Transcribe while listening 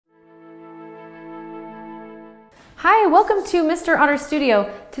Hi, welcome to Mr. Otter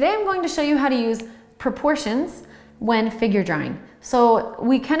Studio. Today I'm going to show you how to use proportions when figure drawing. So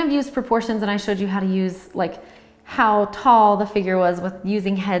we kind of used proportions and I showed you how to use like how tall the figure was with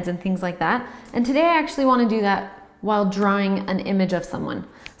using heads and things like that. And today I actually want to do that while drawing an image of someone.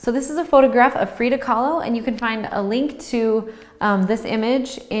 So this is a photograph of Frida Kahlo, and you can find a link to this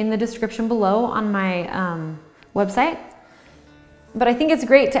image in the description below on my website. But I think it's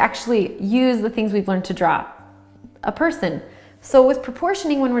great to actually use the things we've learned to draw a person. So with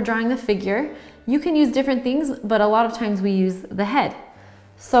proportioning, when we're drawing the figure, you can use different things, but a lot of times we use the head.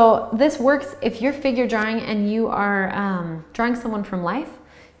 So this works if you're figure drawing and you are drawing someone from life.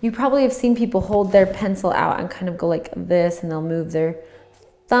 You probably have seen people hold their pencil out and kind of go like this, and they'll move their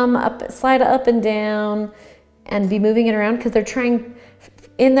thumb up, slide up and down, and be moving it around because they're trying,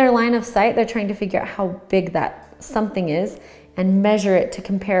 in their line of sight, they're trying to figure out how big that something is and measure it to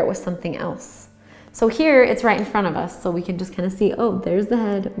compare it with something else. So here it's right in front of us, so we can just kind of see, oh, there's the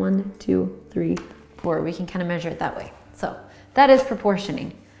head, 1, 2, 3, 4. We can kind of measure it that way. So that is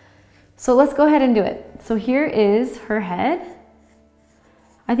proportioning. So let's go ahead and do it. So here is her head.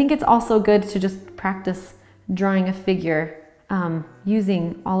 I think it's also good to just practice drawing a figure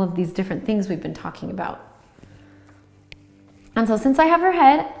using all of these different things we've been talking about. And so since I have her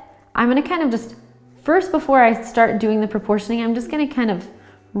head, I'm going to kind of just, first before I start doing the proportioning, I'm just going to kind of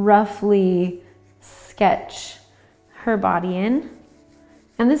roughly sketch her body in.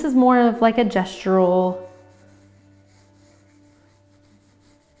 And this is more of like a gestural.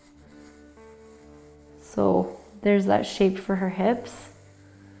 So there's that shape for her hips.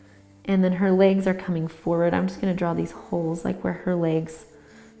 And then her legs are coming forward. I'm just going to draw these holes like where her legs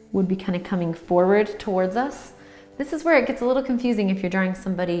would be kind of coming forward towards us. This is where it gets a little confusing if you're drawing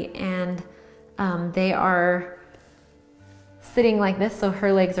somebody and they are sitting like this, so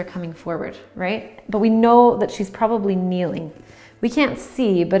her legs are coming forward, right? But we know that she's probably kneeling. We can't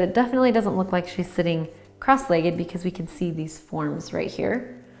see, but it definitely doesn't look like she's sitting cross-legged because we can see these forms right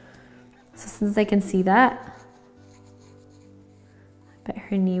here. So since I can see that, I bet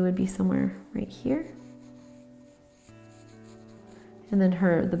her knee would be somewhere right here. And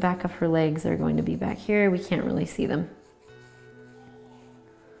then the back of her legs are going to be back here. We can't really see them.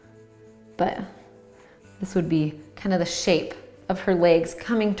 But this would be kind of the shape of her legs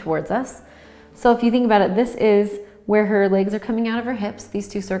coming towards us. So if you think about it, this is where her legs are coming out of her hips, these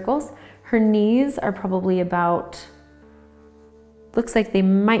two circles. Her knees are probably about, looks like they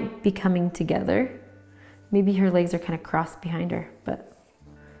might be coming together. Maybe her legs are kind of crossed behind her, but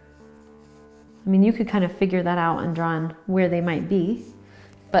I mean, you could kind of figure that out and draw on where they might be,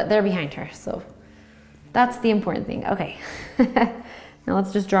 but they're behind her, so that's the important thing. Okay, now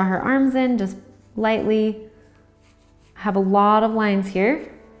let's just draw her arms in, just lightly. I have a lot of lines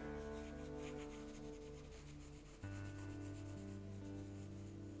here.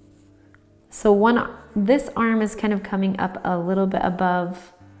 So this arm is kind of coming up a little bit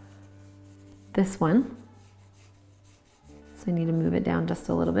above this one. So I need to move it down just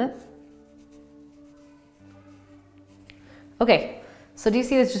a little bit. Okay, so do you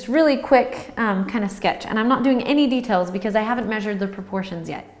see this just really quick kind of sketch? And I'm not doing any details because I haven't measured the proportions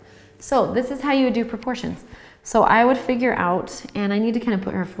yet. So this is how you would do proportions. So I would figure out, and I need to kind of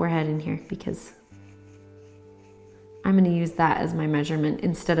put her forehead in here because I'm going to use that as my measurement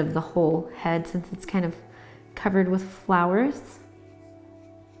instead of the whole head since it's kind of covered with flowers.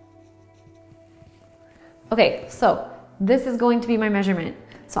 Okay, so this is going to be my measurement.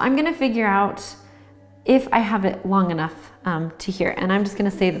 So I'm going to figure out if I have it long enough to here. And I'm just going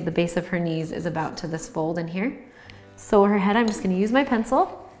to say that the base of her knees is about to this fold in here. So her head, I'm just going to use my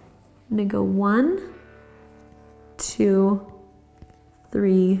pencil. I'm going to go 1, 2,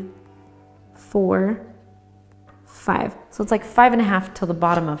 3, 4, 5. So it's like 5.5 till the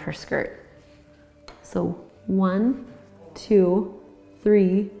bottom of her skirt. So 1, 2,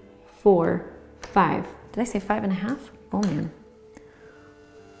 3, 4, 5. Did I say 5.5? Oh man.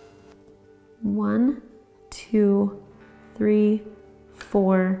 1, 2, 3,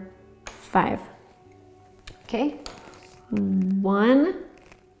 4, 5. Okay. 1,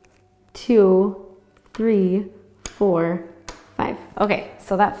 2, 3, 4, 5. Okay,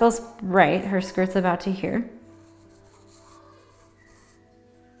 so that feels right. Her skirt's about to here.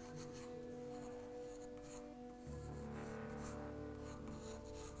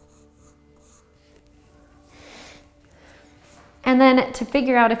 And then to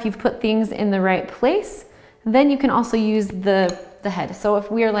figure out if you've put things in the right place, then you can also use the head. So if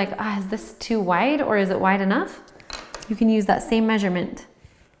we are like, is this too wide or is it wide enough? You can use that same measurement.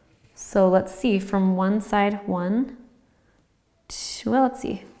 So let's see, from one side, 1, 2, well, let's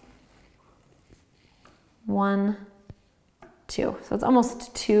see. 1, 2. So it's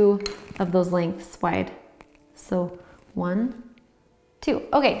almost 2 of those lengths wide. So 1, 2.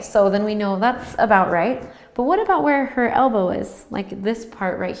 Okay, so then we know that's about right. But what about where her elbow is? Like this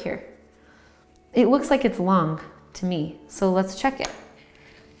part right here. It looks like it's long to me. So let's check it.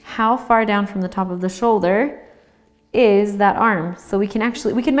 How far down from the top of the shoulder is that arm? So we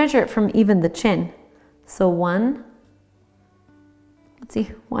can measure it from even the chin. So 1, let's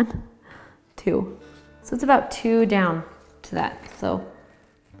see, 1, 2. So it's about 2 down to that. So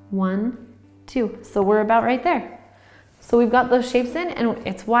 1, 2. So we're about right there. So we've got those shapes in, and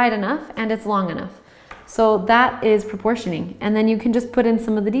it's wide enough and it's long enough. So that is proportioning. And then you can just put in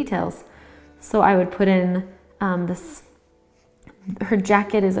some of the details. So I would put in this, her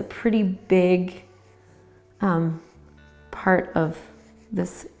jacket is a pretty big part of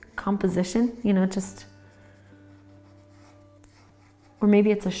this composition, you know, just, or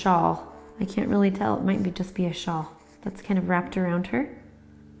maybe it's a shawl. I can't really tell. It might just be a shawl that's kind of wrapped around her,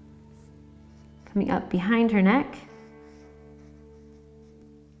 coming up behind her neck.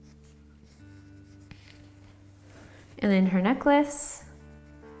 And then her necklace.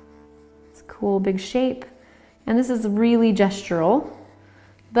 It's a cool big shape. And this is really gestural,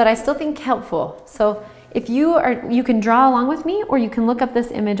 but I still think helpful. So if you can draw along with me, or you can look up this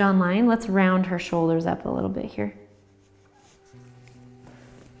image online. Let's round her shoulders up a little bit here.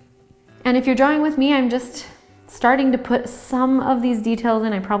 And if you're drawing with me, I'm just starting to put some of these details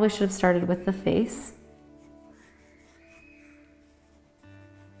in. I probably should have started with the face.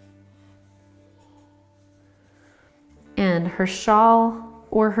 And her shawl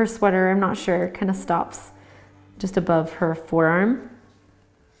or her sweater, I'm not sure, kind of stops just above her forearm.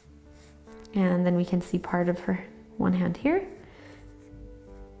 And then we can see part of her one hand here.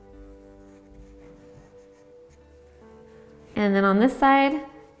 And then on this side,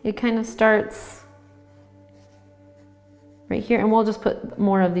 it kind of starts right here, and we'll just put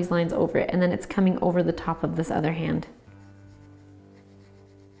more of these lines over it, and then it's coming over the top of this other hand.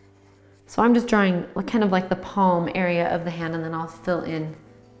 So I'm just drawing kind of like the palm area of the hand, and then I'll fill in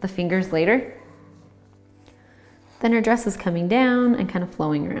the fingers later. Then her dress is coming down and kind of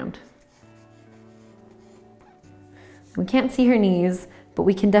flowing around. We can't see her knees, but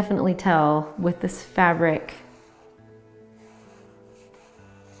we can definitely tell with this fabric.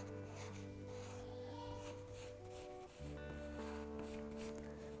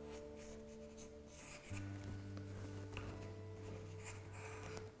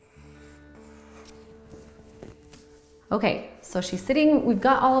 Okay, so she's sitting, we've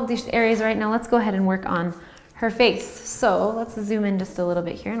got all of these areas right now. Let's go ahead and work on her face. So let's zoom in just a little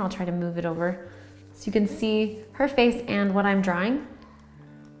bit here, and I'll try to move it over so you can see her face and what I'm drawing.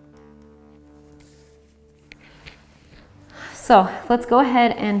 So let's go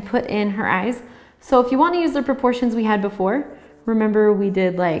ahead and put in her eyes. So if you want to use the proportions we had before, remember we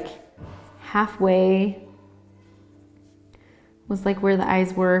did like halfway was like where the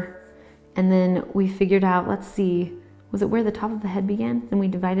eyes were, and then we figured out, let's see, was it where the top of the head began? And we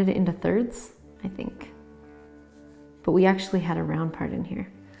divided it into thirds, I think. But we actually had a round part in here.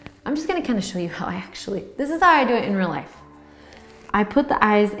 I'm just gonna kind of show you how this is how I do it in real life. I put the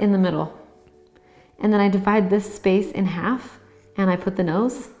eyes in the middle, and then I divide this space in half, and I put the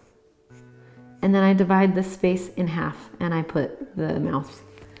nose, and then I divide this space in half, and I put the mouth.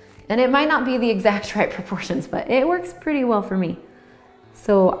 And it might not be the exact right proportions, but it works pretty well for me.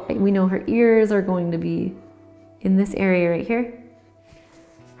 So we know her ears are going to be in this area right here.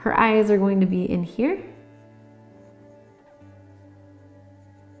 Her eyes are going to be in here.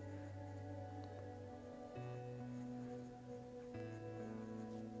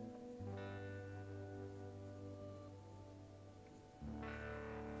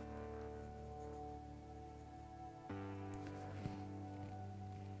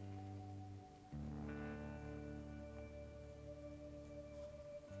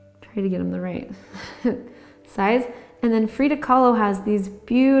 Try to get them the right size. And then Frida Kahlo has these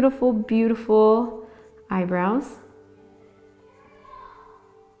beautiful, beautiful eyebrows.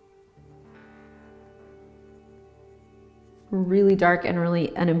 Really dark and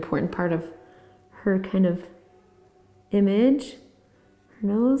really an important part of her kind of image. Her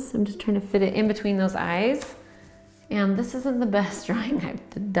nose, I'm just trying to fit it in between those eyes. And this isn't the best drawing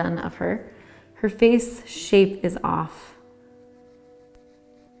I've done of her. Her face shape is off.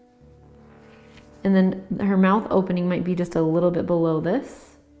 And then her mouth opening might be just a little bit below this.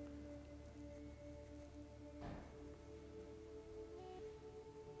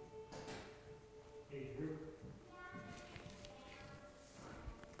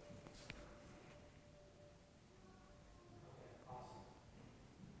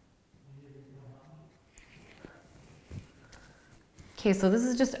 Okay, so this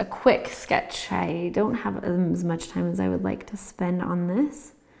is just a quick sketch. I don't have as much time as I would like to spend on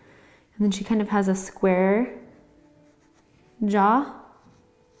this. And then she kind of has a square jaw.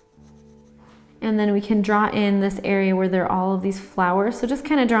 And then we can draw in this area where there are all of these flowers. So just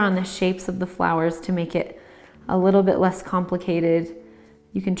kind of draw in the shapes of the flowers to make it a little bit less complicated.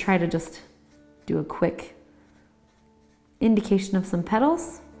 You can try to just do a quick indication of some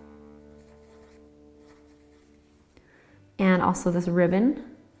petals. And also this ribbon.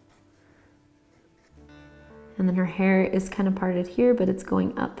 And then her hair is kind of parted here, but it's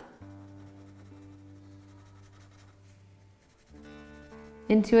going up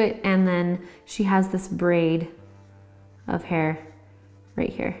into it, and then she has this braid of hair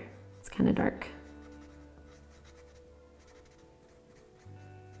right here. It's kind of dark.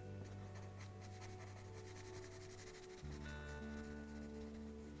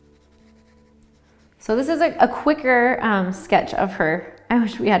 So this is a quicker sketch of her. I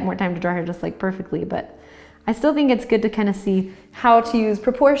wish we had more time to draw her just like perfectly, but I still think it's good to kind of see how to use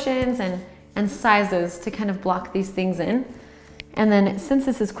proportions and sizes to kind of block these things in. And then since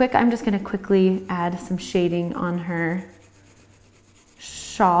this is quick, I'm just going to quickly add some shading on her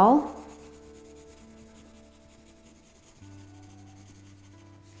shawl.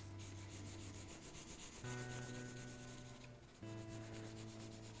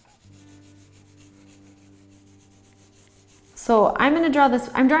 So I'm going to draw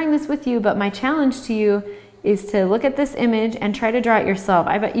this, I'm drawing this with you, but my challenge to you is to look at this image and try to draw it yourself.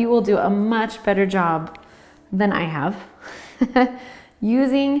 I bet you will do a much better job than I have.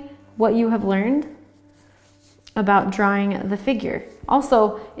 Using what you have learned about drawing the figure.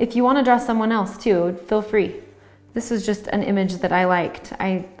 Also, if you want to draw someone else too, feel free. This is just an image that I liked.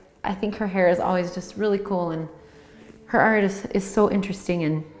 I think her hair is always just really cool, and her art is so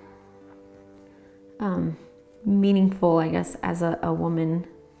interesting and meaningful, I guess, as a woman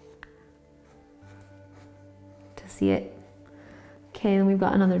to see it. Okay, and we've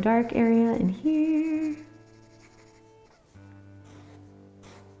got another dark area in here.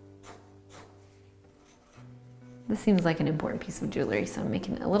 This seems like an important piece of jewelry, so I'm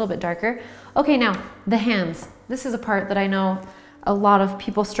making it a little bit darker. Okay, now the hands. This is a part that I know a lot of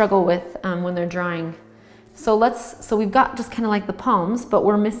people struggle with when they're drawing. So we've got just kind of like the palms, but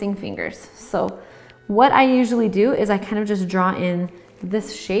we're missing fingers. So what I usually do is I kind of just draw in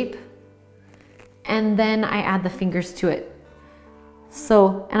this shape, and then I add the fingers to it.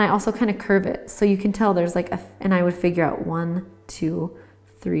 So, and I also kind of curve it. So you can tell there's like and I would figure out 1, 2,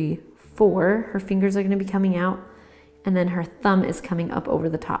 3, 4. Her fingers are going to be coming out. And then her thumb is coming up over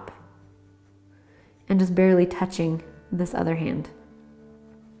the top and just barely touching this other hand.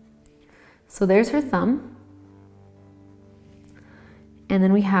 So there's her thumb. And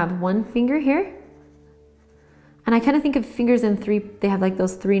then we have one finger here. And I kind of think of fingers in three, they have like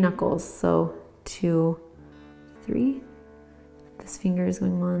those 3 knuckles. So 2, 3. This finger is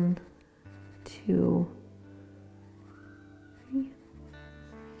going 1, 2, 3.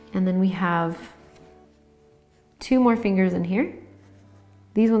 And then we have 2 more fingers in here.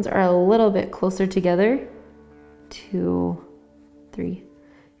 These ones are a little bit closer together. 2, 3.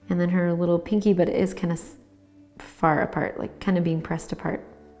 And then her little pinky, but it is kind of far apart, like kind of being pressed apart.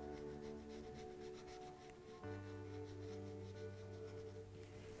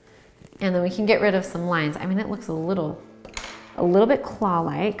 And then we can get rid of some lines. I mean, it looks a little bit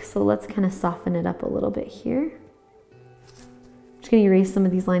claw-like, so let's kind of soften it up a little bit here. I'm just gonna erase some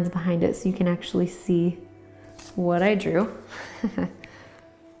of these lines behind it so you can actually see what I drew.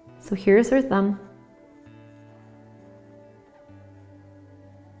 So here's her thumb.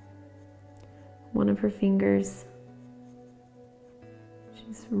 One of her fingers.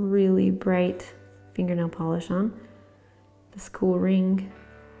 She's really bright fingernail polish on. This cool ring.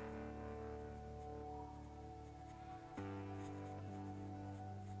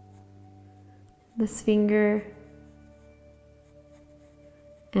 This finger.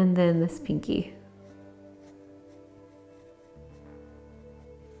 And then this pinky.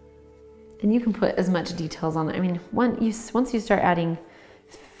 And you can put as much details on it. I mean, once you start adding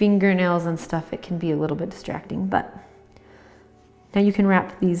fingernails and stuff, it can be a little bit distracting, but now you can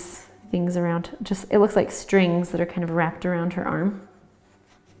wrap these things around. It looks like strings that are kind of wrapped around her arm.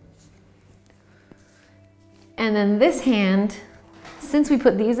 And then this hand, since we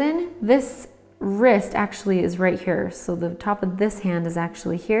put these in, this wrist actually is right here. So the top of this hand is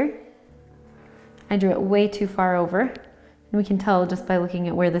actually here. I drew it way too far over, and we can tell just by looking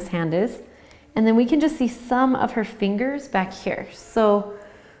at where this hand is. And then we can just see some of her fingers back here. So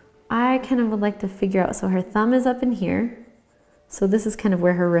I kind of would like to figure out, so her thumb is up in here. So this is kind of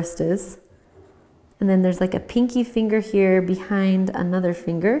where her wrist is. And then there's like a pinky finger here behind another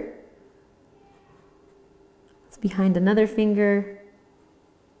finger. It's behind another finger.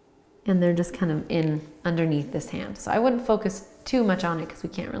 And they're just kind of in underneath this hand. So I wouldn't focus too much on it because we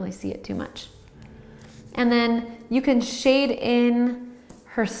can't really see it too much. And then you can shade in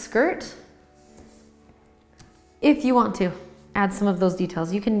her skirt if you want to. Add some of those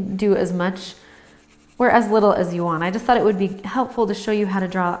details. You can do as much or as little as you want. I just thought it would be helpful to show you how to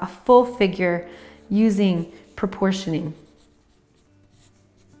draw a full figure using proportioning.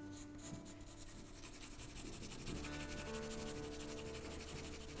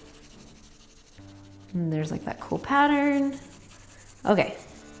 And there's like that cool pattern. Okay.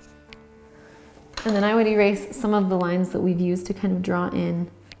 And then I would erase some of the lines that we've used to kind of draw in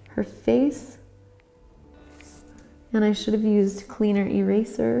her face. And I should have used cleaner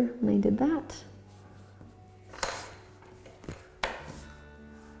eraser when I did that.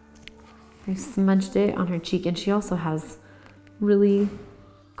 I smudged it on her cheek, and she also has really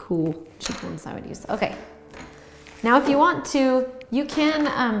cool cheekbones I would use. Okay. Now if you want to, you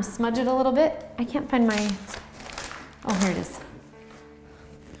can smudge it a little bit. I can't find my, oh, here it is.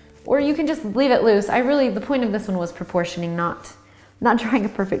 Or you can just leave it loose. The point of this one was proportioning, not drawing a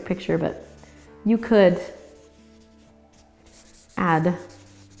perfect picture, but you could add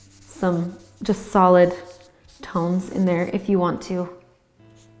some just solid tones in there if you want to.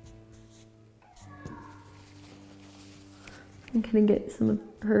 I'm gonna get some of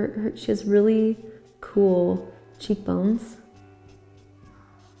her, she has really cool cheekbones.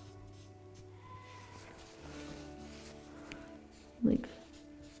 Like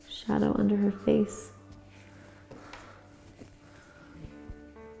shadow under her face.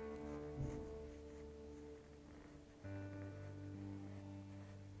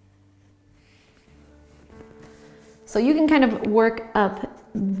 So you can kind of work up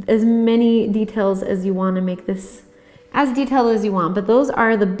as many details as you want to make this as detailed as you want, but those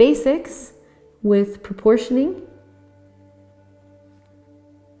are the basics with proportioning.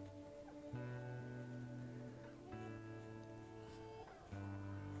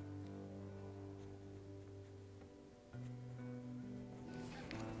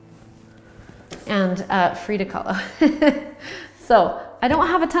 And Frida Kahlo. So I don't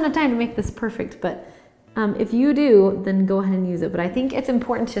have a ton of time to make this perfect, but if you do, then go ahead and use it. But I think it's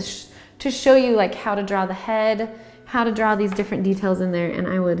important to show you like how to draw the head, how to draw these different details in there, and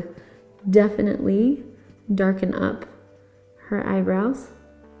I would definitely darken up her eyebrows.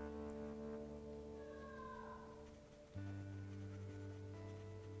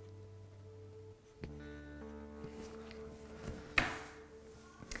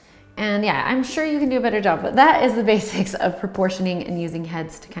 And yeah, I'm sure you can do a better job, but that is the basics of proportioning and using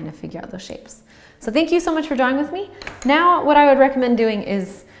heads to kind of figure out those shapes. So thank you so much for drawing with me. Now what I would recommend doing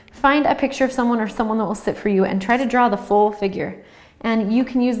is find a picture of someone or someone that will sit for you and try to draw the full figure. And you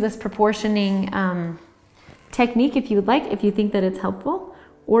can use this proportioning technique if you would like, if you think that it's helpful.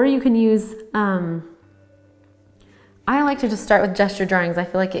 Or you can use, I like to just start with gesture drawings. I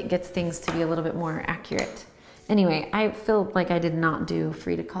feel like it gets things to be a little bit more accurate. Anyway, I feel like I did not do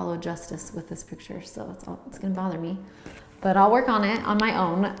Frida Kahlo justice with this picture, so it's gonna bother me. But I'll work on it on my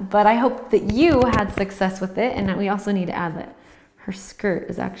own. But I hope that you had success with it, and that we also need to add that her skirt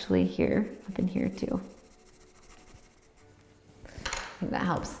is actually here, up in here too. I think that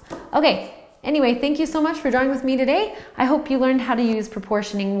helps. Okay, anyway, thank you so much for drawing with me today. I hope you learned how to use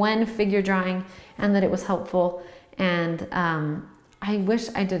proportioning when figure drawing and that it was helpful. And I wish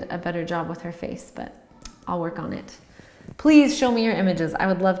I did a better job with her face, but I'll work on it. Please show me your images. I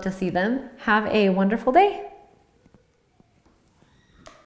would love to see them. Have a wonderful day.